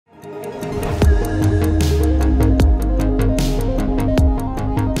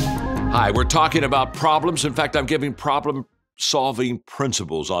Hi, we're talking about problems. In fact, I'm giving problem-solving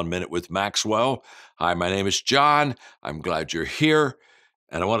principles on Minute with Maxwell. Hi, my name is John. I'm glad you're here.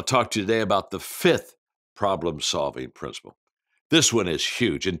 And I want to talk to you today about the fifth problem-solving principle. This one is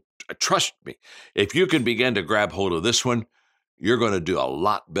huge. And trust me, if you can begin to grab hold of this one, you're going to do a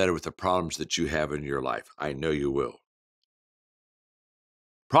lot better with the problems that you have in your life. I know you will.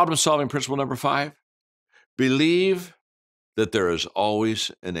 Problem-solving principle number 5, believe that there is always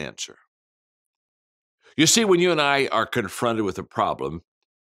an answer. You see, when you and I are confronted with a problem,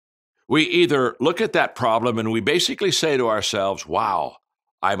 we either look at that problem and we basically say to ourselves, wow,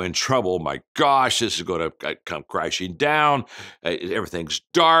 I'm in trouble. My gosh, this is going to come crashing down. Everything's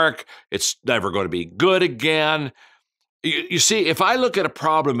dark. It's never going to be good again. You see, if I look at a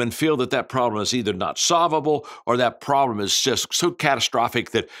problem and feel that that problem is either not solvable or that problem is just so catastrophic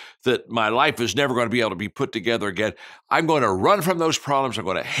that my life is never going to be able to be put together again, I'm going to run from those problems. I'm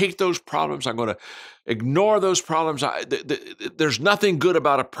going to hate those problems. I'm going to ignore those problems. There's nothing good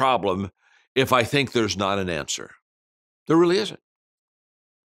about a problem if I think there's not an answer. There really isn't.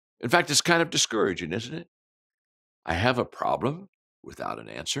 In fact, it's kind of discouraging, isn't it? I have a problem without an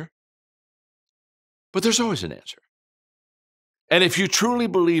answer, but there's always an answer. And if you truly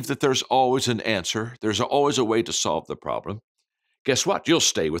believe that there's always an answer, there's always a way to solve the problem, guess what? You'll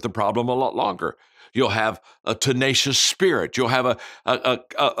stay with the problem a lot longer. You'll have a tenacious spirit. You'll have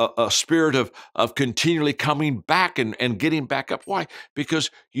a spirit of continually coming back and getting back up. Why? Because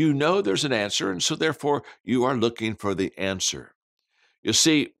you know there's an answer, and so therefore you are looking for the answer. You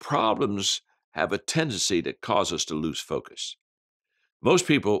see, problems have a tendency to cause us to lose focus. Most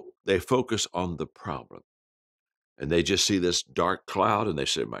people, they focus on the problem. And they just see this dark cloud and they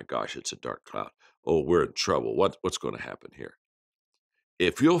say, my gosh, it's a dark cloud. Oh, we're in trouble. What's going to happen here?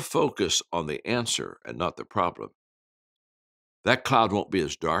 If you'll focus on the answer and not the problem, that cloud won't be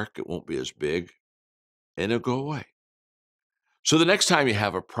as dark, it won't be as big, and it'll go away. So the next time you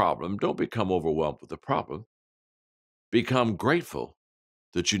have a problem, don't become overwhelmed with the problem. Become grateful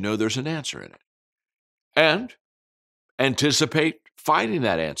that you know there's an answer in it. And anticipate finding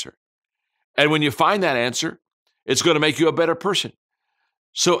that answer. And when you find that answer, it's going to make you a better person.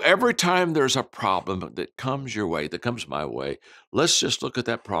 So every time there's a problem that comes your way, that comes my way, let's just look at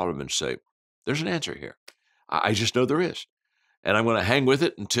that problem and say, there's an answer here. I just know there is. And I'm going to hang with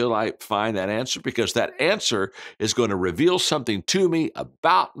it until I find that answer, because that answer is going to reveal something to me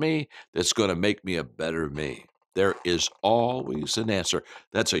about me that's going to make me a better me. There is always an answer.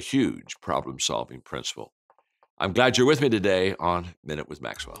 That's a huge problem-solving principle. I'm glad you're with me today on Minute with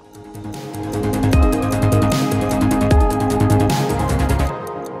Maxwell.